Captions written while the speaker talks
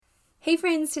Hey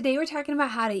friends, today we're talking about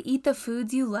how to eat the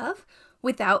foods you love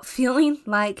without feeling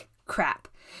like crap.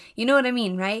 You know what I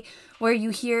mean, right? Where you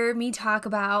hear me talk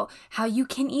about how you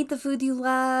can eat the food you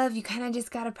love, you kind of just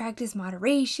got to practice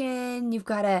moderation, you've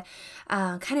got to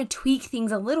kind of tweak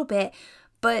things a little bit,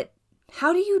 but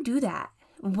how do you do that?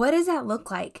 What does that look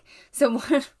like? So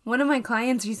one of my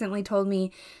clients recently told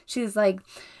me, she was like,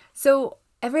 so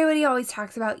everybody always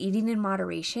talks about eating in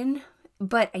moderation,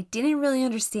 but I didn't really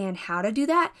understand how to do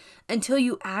that until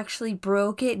you actually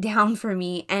broke it down for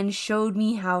me and showed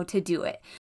me how to do it.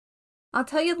 I'll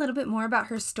tell you a little bit more about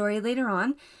her story later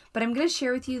on, but I'm going to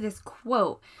share with you this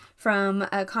quote from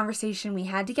a conversation we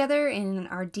had together in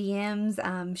our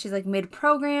DMs. She's like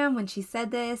mid-program when she said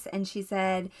this, and she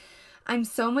said, I'm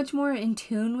so much more in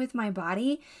tune with my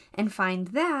body and find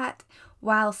that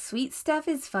while sweet stuff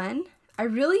is fun, I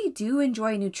really do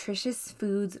enjoy nutritious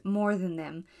foods more than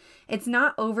them. It's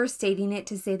not overstating it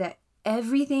to say that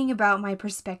everything about my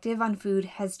perspective on food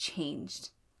has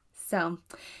changed. So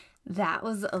that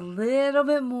was a little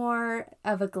bit more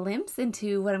of a glimpse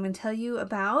into what I'm going to tell you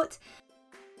about.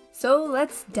 So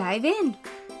let's dive in.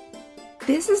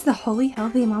 This is the Holy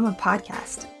Healthy Mama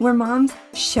podcast, where moms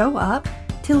show up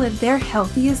to live their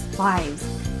healthiest lives.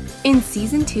 In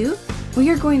season 2, we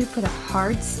are going to put a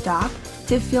hard stop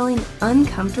to feeling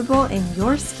uncomfortable in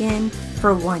your skin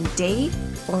for one day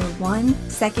or 1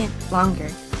 second longer.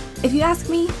 If you ask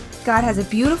me, God has a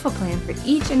beautiful plan for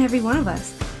each and every one of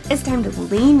us. It's time to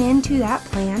lean into that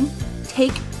plan,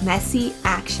 take messy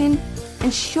action,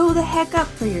 and show the heck up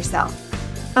for yourself.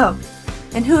 Oh,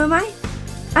 and who am I?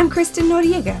 I'm Kristen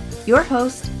Noriega, your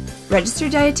host,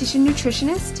 registered dietitian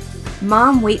nutritionist,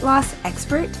 mom weight loss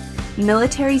expert,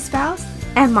 military spouse,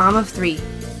 and mom of 3.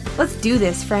 Let's do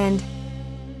this, friend.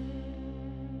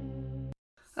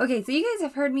 Okay, so you guys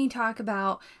have heard me talk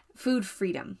about food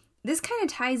freedom. This kind of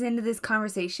ties into this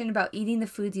conversation about eating the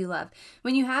foods you love.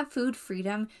 When you have food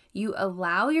freedom, you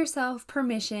allow yourself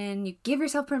permission, you give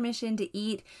yourself permission to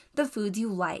eat the foods you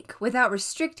like without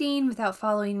restricting, without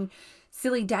following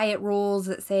silly diet rules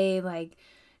that say like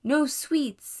no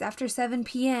sweets after 7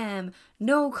 p.m.,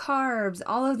 no carbs,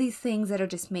 all of these things that are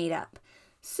just made up.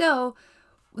 So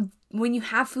when you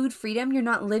have food freedom, you're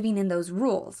not living in those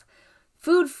rules.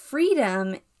 Food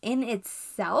freedom in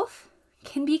itself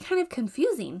can be kind of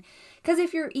confusing because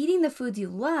if you're eating the foods you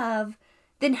love,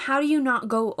 then how do you not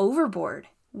go overboard?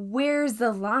 Where's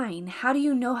the line? How do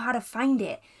you know how to find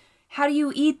it? How do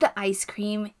you eat the ice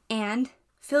cream and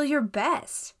feel your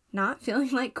best, not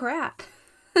feeling like crap?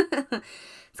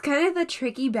 It's kind of a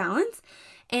tricky balance.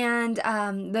 And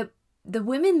the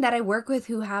women that I work with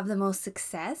who have the most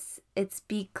success, it's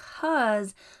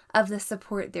because of the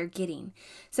support they're getting.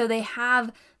 So they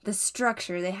have the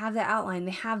structure, they have the outline,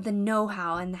 they have the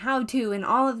know-how and the how-to and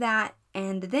all of that.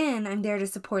 And then I'm there to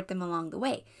support them along the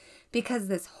way. Because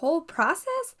this whole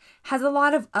process has a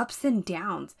lot of ups and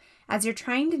downs as you're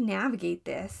trying to navigate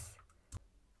this.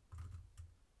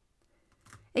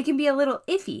 It can be a little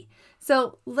iffy.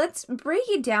 So let's break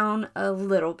it down a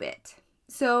little bit.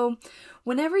 So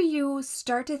whenever you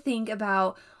start to think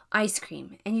about ice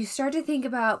cream and you start to think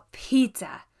about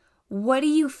pizza, what do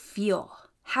you feel?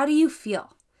 How do you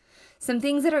feel? Some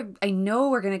things that I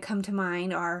know are going to come to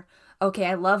mind are, okay,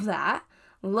 I love that,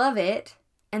 love it,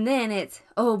 and then it's,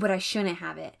 oh, but I shouldn't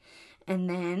have it. And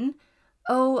then,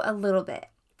 oh, a little bit.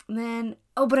 And then,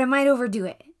 oh, but I might overdo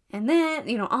it. And then,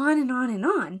 on and on and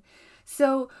on.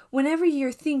 So whenever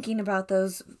you're thinking about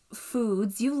those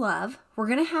foods you love, we're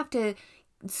going to have to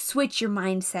switch your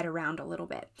mindset around a little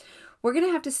bit. We're going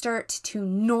to have to start to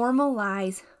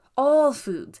normalize all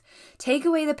foods. Take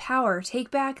away the power. Take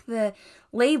back the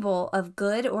label of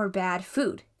good or bad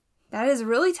food. That is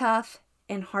really tough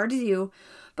and hard to do,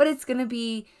 but it's going to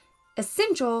be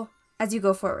essential as you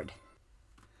go forward.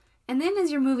 And then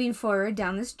as you're moving forward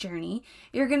down this journey,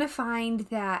 you're going to find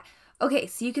that, okay,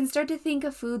 so you can start to think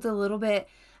of foods a little bit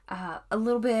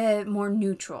more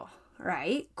neutral,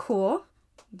 right? Cool.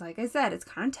 Like I said, it's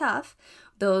kind of tough.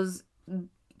 Those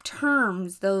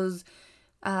terms, those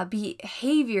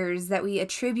behaviors that we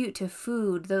attribute to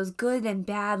food, those good and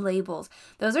bad labels,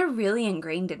 those are really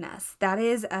ingrained in us. That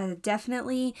is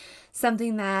definitely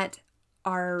something that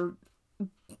our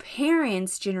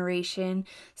parents' generation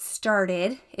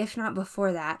started, if not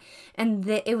before that, and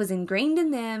it was ingrained in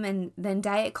them, and then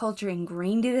diet culture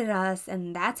ingrained it in us,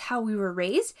 and that's how we were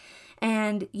raised.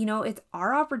 And it's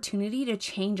our opportunity to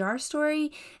change our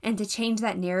story and to change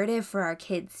that narrative for our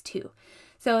kids too.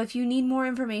 So if you need more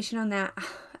information on that,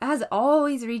 as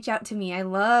always, reach out to me. I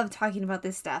love talking about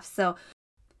this stuff.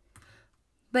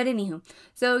 But anywho,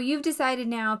 so you've decided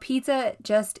now pizza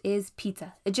just is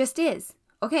pizza. It just is.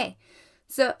 Okay.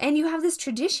 So, and you have this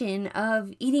tradition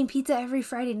of eating pizza every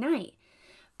Friday night.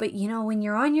 But when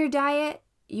you're on your diet,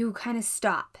 you kind of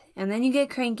stop and then you get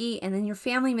cranky and then your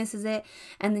family misses it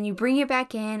and then you bring it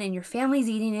back in and your family's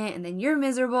eating it and then you're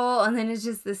miserable and then it's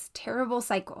just this terrible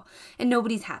cycle and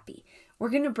nobody's happy. We're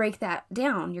going to break that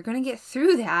down. You're going to get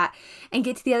through that and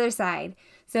get to the other side.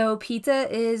 So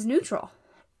pizza is neutral.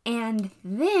 And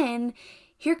then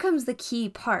here comes the key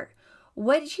part.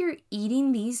 What you're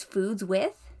eating these foods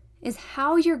with is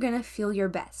how you're going to feel your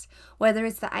best, whether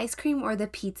it's the ice cream or the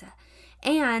pizza,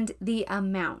 and the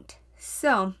amount.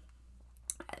 So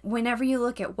whenever you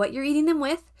look at what you're eating them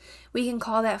with, we can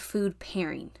call that food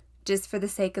pairing, just for the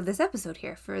sake of this episode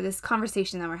here, for this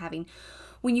conversation that we're having.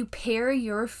 When you pair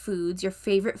your foods, your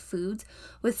favorite foods,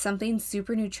 with something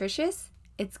super nutritious,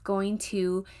 it's going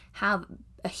to have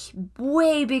a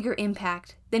way bigger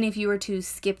impact than if you were to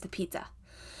skip the pizza.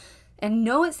 And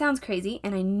no, it sounds crazy,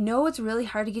 and I know it's really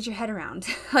hard to get your head around,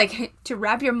 like to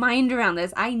wrap your mind around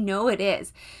this. I know it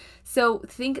is. So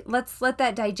let's let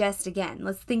that digest again.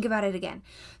 Let's think about it again.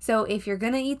 So if you're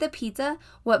going to eat the pizza,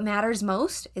 what matters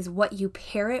most is what you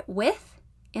pair it with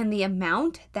and the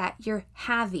amount that you're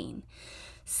having.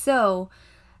 So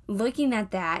looking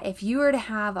at that, if you were to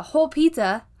have a whole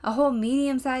pizza, a whole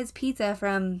medium-sized pizza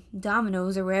from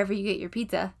Domino's or wherever you get your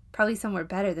pizza, probably somewhere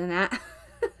better than that,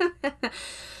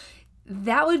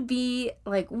 that would be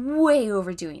like way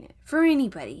overdoing it for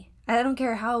anybody. I don't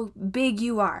care how big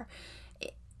you are.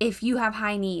 If you have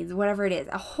high needs, whatever it is,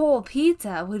 a whole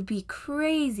pizza would be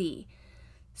crazy.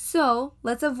 So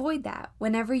let's avoid that.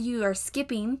 Whenever you are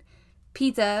skipping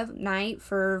pizza night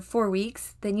for 4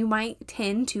 weeks, then you might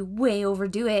tend to way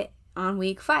overdo it on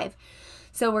week 5.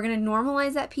 So we're going to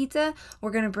normalize that pizza.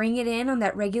 We're going to bring it in on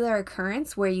that regular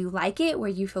occurrence where you like it, where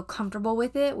you feel comfortable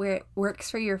with it, where it works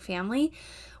for your family.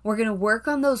 We're going to work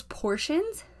on those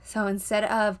portions. So instead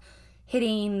of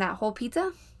hitting that whole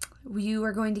pizza, you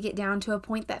are going to get down to a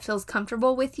point that feels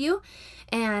comfortable with you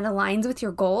and aligns with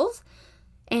your goals.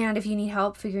 And if you need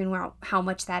help figuring out how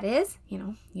much that is,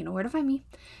 you know where to find me.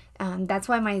 That's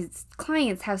why my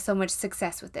clients have so much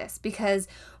success with this, because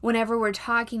whenever we're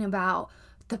talking about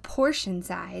the portion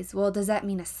size, well, does that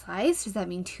mean a slice? Does that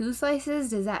mean 2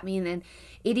 slices? Does that mean an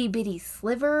itty bitty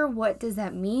sliver? What does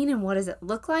that mean and what does it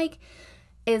look like?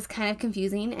 Is kind of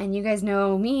confusing. And you guys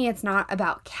know me, it's not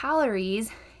about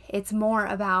calories. It's more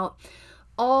about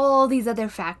all these other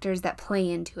factors that play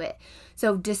into it.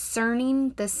 So discerning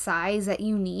the size that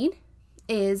you need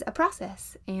is a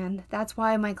process. And that's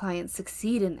why my clients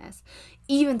succeed in this,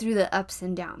 even through the ups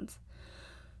and downs.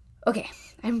 Okay,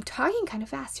 I'm talking kind of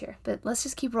fast here, but let's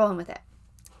just keep rolling with it.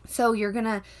 So you're going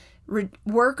to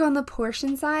work on the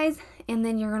portion size, and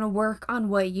then you're going to work on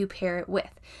what you pair it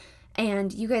with.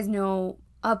 And you guys know,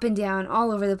 up and down,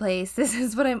 all over the place, this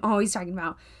is what I'm always talking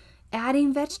about.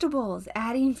 Adding vegetables,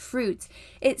 adding fruits.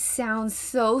 It sounds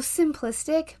so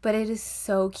simplistic, but it is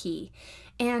so key.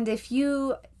 And if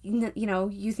you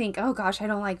think, oh gosh, I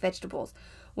don't like vegetables.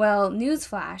 Well,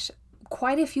 newsflash,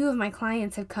 quite a few of my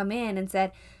clients have come in and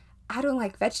said, I don't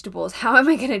like vegetables. How am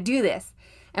I going to do this?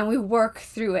 And we work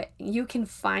through it. You can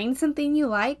find something you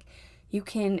like. You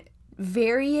can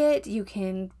vary it. You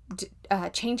can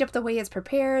change up the way it's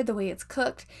prepared, the way it's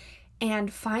cooked,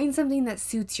 and find something that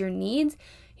suits your needs,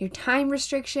 your time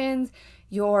restrictions,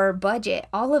 your budget,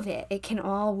 all of it. It can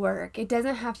all work. It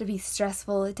doesn't have to be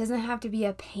stressful. It doesn't have to be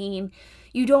a pain.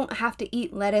 You don't have to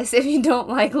eat lettuce if you don't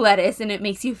like lettuce and it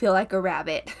makes you feel like a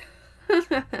rabbit.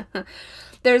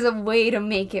 There's a way to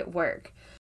make it work.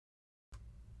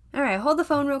 All right, hold the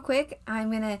phone real quick. I'm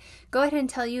going to go ahead and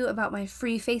tell you about my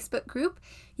free Facebook group.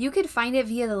 You could find it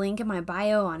via the link in my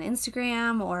bio on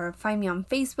Instagram, or find me on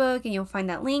Facebook and you'll find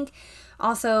that link.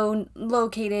 Also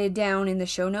located down in the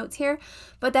show notes here.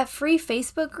 But that free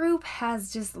Facebook group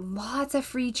has just lots of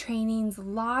free trainings,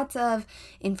 lots of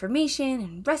information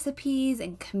and recipes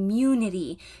and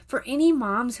community for any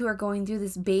moms who are going through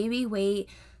this baby weight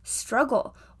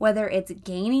struggle, whether it's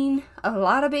gaining a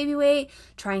lot of baby weight,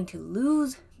 trying to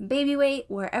lose baby weight,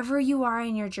 wherever you are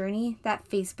in your journey, that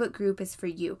Facebook group is for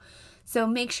you. So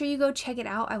make sure you go check it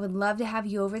out. I would love to have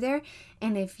you over there.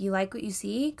 And if you like what you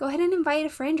see, go ahead and invite a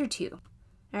friend or two.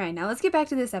 All right, now let's get back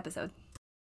to this episode.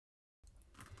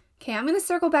 Okay, I'm going to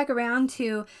circle back around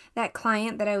to that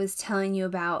client that I was telling you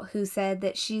about who said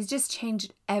that she's just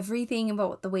changed everything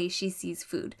about the way she sees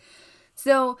food.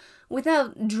 So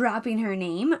without dropping her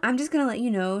name, I'm just going to let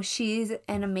you know she's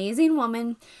an amazing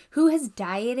woman who has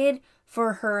dieted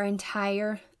for her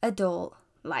entire adult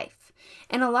life.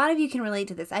 And a lot of you can relate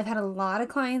to this. I've had a lot of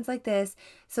clients like this.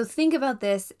 So think about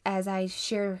this as I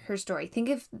share her story.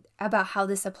 About how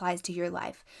this applies to your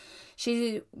life.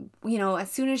 She,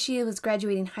 as soon as she was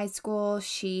graduating high school,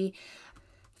 she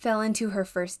fell into her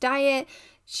first diet.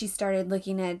 She started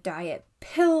looking at diet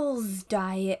pills,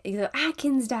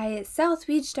 Atkins diet, South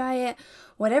Beach diet,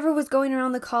 whatever was going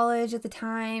around the college at the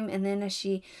time. And then as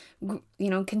she,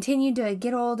 continued to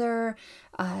get older,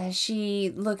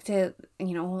 she looked at,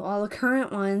 all the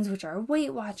current ones, which are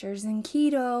Weight Watchers and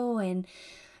keto and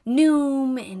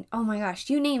Noom and oh my gosh,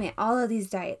 you name it, all of these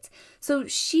diets. So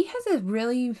she had a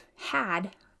really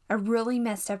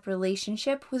messed up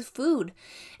relationship with food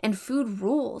and food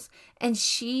rules. And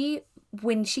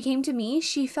when she came to me,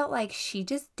 she felt like she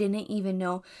just didn't even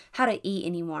know how to eat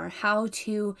anymore, how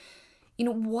to,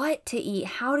 what to eat,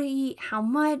 how to eat, how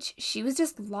much. She was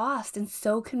just lost and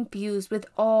so confused with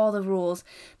all the rules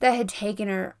that had taken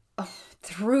her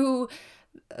through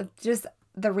just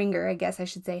the ringer, I guess I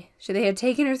should say. They had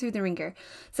taken her through the ringer.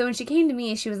 So when she came to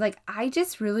me, she was like, I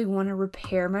just really want to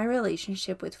repair my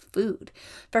relationship with food.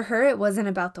 For her, it wasn't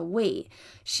about the weight.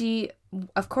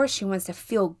 Of course, she wants to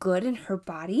feel good in her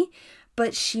body,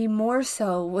 but she more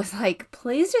so was like,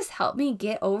 please just help me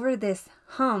get over this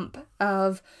hump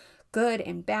of good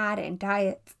and bad and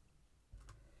diets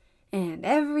and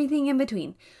everything in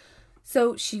between.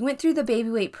 So she went through the Baby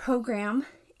Weight program,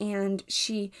 and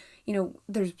she,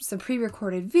 there's some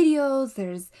pre-recorded videos,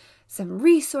 there's some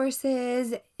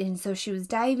resources. And so she was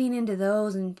diving into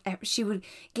those, and she would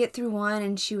get through one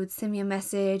and she would send me a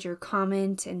message or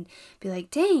comment and be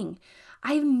like, dang,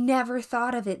 I've never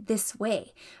thought of it this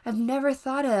way. I've never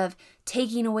thought of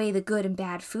taking away the good and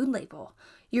bad food label.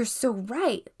 You're so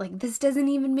right. Like, this doesn't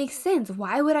even make sense.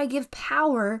 Why would I give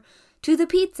power to the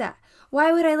pizza?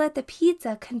 Why would I let the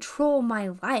pizza control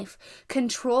my life,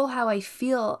 control how I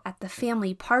feel at the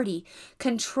family party,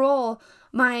 control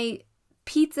my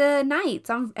pizza nights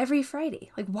on every Friday?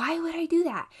 Like, why would I do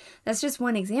that? That's just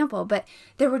one example, but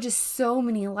there were just so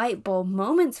many light bulb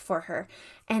moments for her.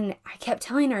 And I kept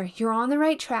telling her, you're on the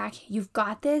right track. You've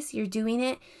got this. You're doing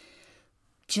it.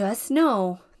 Just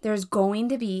know there's going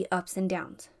to be ups and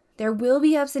downs. There will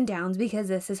be ups and downs because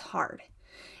this is hard.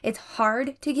 It's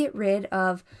hard to get rid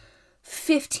of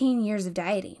 15 years of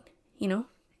dieting,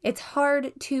 It's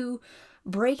hard to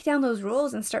break down those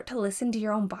rules and start to listen to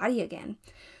your own body again.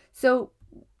 So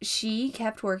she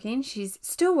kept working. She's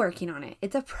still working on it.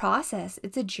 It's a process.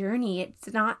 It's a journey.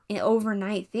 It's not an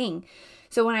overnight thing.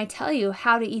 So when I tell you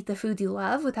how to eat the food you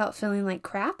love without feeling like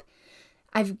crap,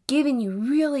 I've given you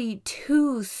really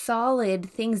 2 solid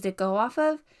things to go off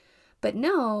of, but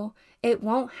no, it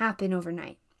won't happen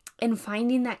overnight. And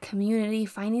finding that community,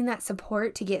 finding that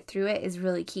support to get through it is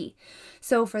really key.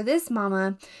 So for this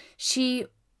mama, she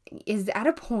is at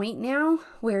a point now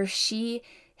where she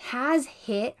has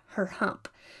hit her hump.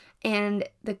 And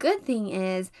the good thing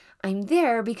is I'm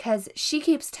there because she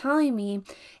keeps telling me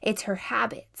it's her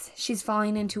habits. She's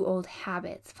falling into old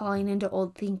habits, falling into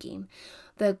old thinking.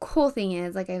 The cool thing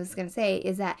is, like I was going to say,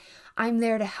 is that I'm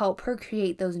there to help her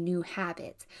create those new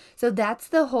habits. So that's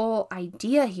the whole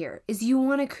idea here, is you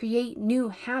want to create new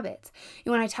habits.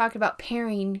 And when I talked about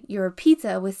pairing your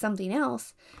pizza with something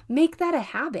else, make that a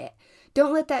habit.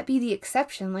 Don't let that be the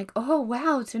exception. Like, oh,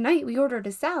 wow, tonight we ordered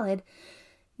a salad.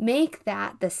 Make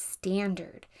that the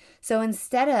standard. So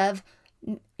instead of,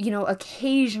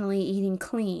 occasionally eating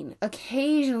clean,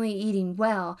 occasionally eating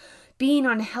well, being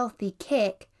on a healthy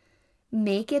kick,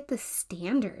 make it the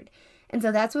standard. And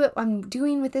so that's what I'm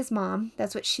doing with this mom.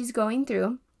 That's what she's going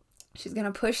through. She's going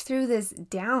to push through this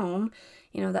down,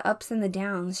 the ups and the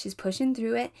downs. She's pushing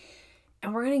through it.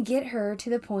 And we're going to get her to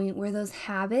the point where those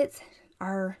habits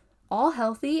are all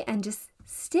healthy and just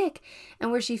stick,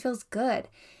 and where she feels good.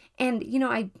 And,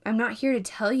 I'm not here to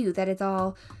tell you that it's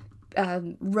all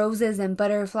roses and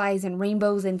butterflies and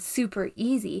rainbows and super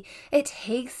easy. It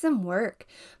takes some work,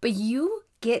 but you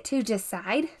get to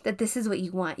decide that this is what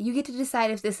you want. You get to decide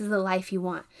if this is the life you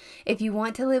want. If you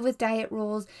want to live with diet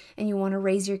rules and you want to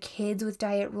raise your kids with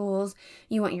diet rules,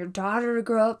 you want your daughter to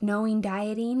grow up knowing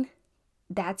dieting,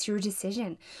 that's your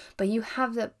decision. But you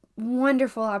have the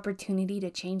wonderful opportunity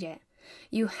to change it.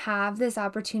 You have this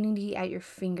opportunity at your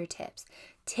fingertips.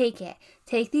 Take it.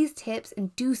 Take these tips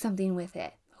and do something with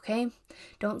it, okay?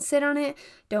 Don't sit on it.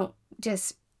 Don't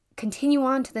just continue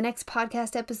on to the next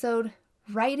podcast episode.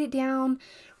 Write it down.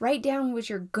 Write down what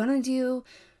you're gonna do.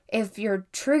 If your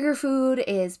trigger food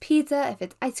is pizza, if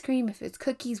it's ice cream, if it's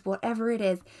cookies, whatever it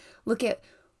is, look at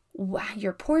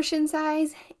your portion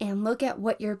size and look at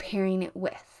what you're pairing it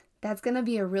with. That's going to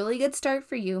be a really good start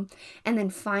for you. And then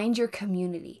find your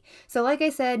community. So like I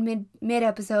said, mid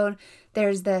episode,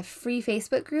 there's the free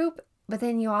Facebook group, but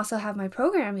then you also have my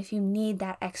program if you need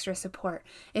that extra support,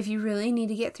 if you really need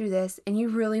to get through this and you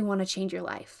really want to change your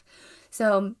life.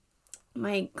 So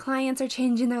my clients are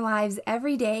changing their lives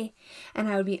every day, and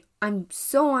I'm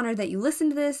so honored that you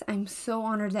listened to this. I'm so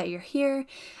honored that you're here.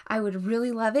 I would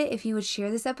really love it if you would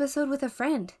share this episode with a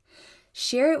friend.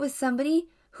 Share it with somebody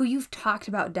who you've talked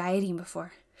about dieting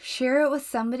before. Share it with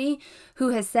somebody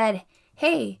who has said,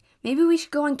 hey, maybe we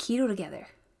should go on keto together.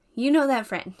 You know that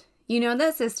friend. You know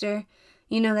that sister.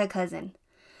 You know that cousin.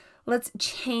 Let's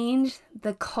change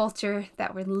the culture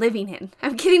that we're living in.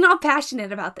 I'm getting all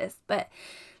passionate about this, but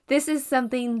this is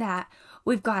something that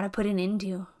we've got to put an end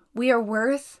to. We are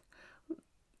worth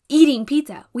eating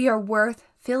pizza. We are worth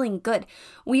feeling good.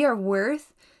 We are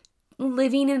worth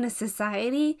living in a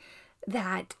society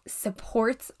that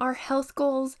supports our health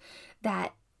goals,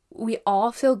 that we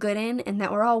all feel good in, and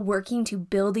that we're all working to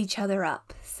build each other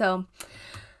up. So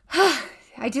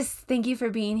I just thank you for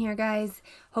being here, guys.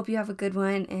 Hope you have a good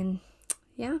one, and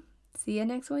yeah, see you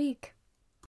next week.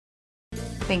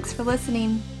 Thanks for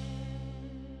listening.